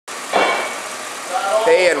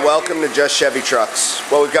Hey, and welcome to Just Chevy Trucks.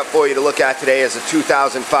 What we've got for you to look at today is a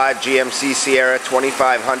 2005 GMC Sierra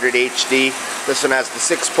 2500 HD. This one has the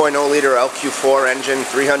 6.0 liter LQ4 engine,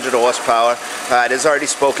 300 horsepower. It is already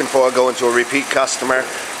spoken for, going to a repeat customer.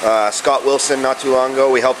 Scott Wilson, not too long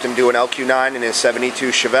ago, we helped him do an LQ9 in his 72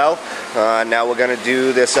 Chevelle. Now we're going to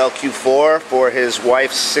do this LQ4 for his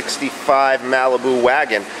wife's 65 Malibu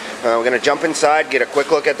wagon. We're going to jump inside, get a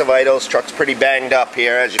quick look at the vitals. Truck's pretty banged up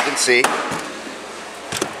here, as you can see.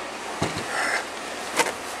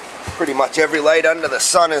 Pretty much every light under the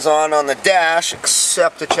sun is on the dash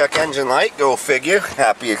except the check engine light. Go figure.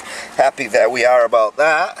 Happy that we are about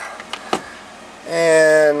that.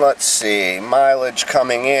 And let's see, mileage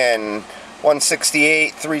coming in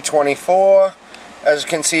 168, 324. As you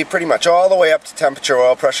can see, pretty much all the way up to temperature,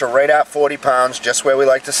 oil pressure right at 40 pounds, just where we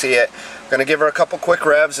like to see it. Gonna give her a couple quick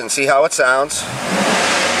revs and see how it sounds.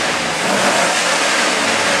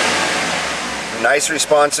 Nice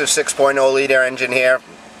responsive 6.0 liter engine here.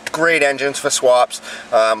 Great engines for swaps.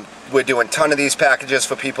 We're doing a ton of these packages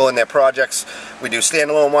for people in their projects. We do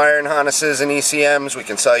standalone wiring harnesses and ECMs. We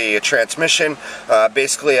can sell you your transmission.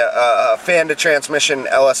 Basically a fan to transmission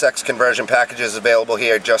LSX conversion packages available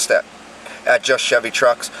here just at Just Chevy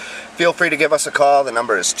Trucks. Feel free to give us a call. The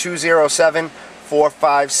number is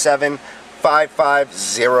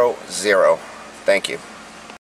 207-457-5500. Thank you.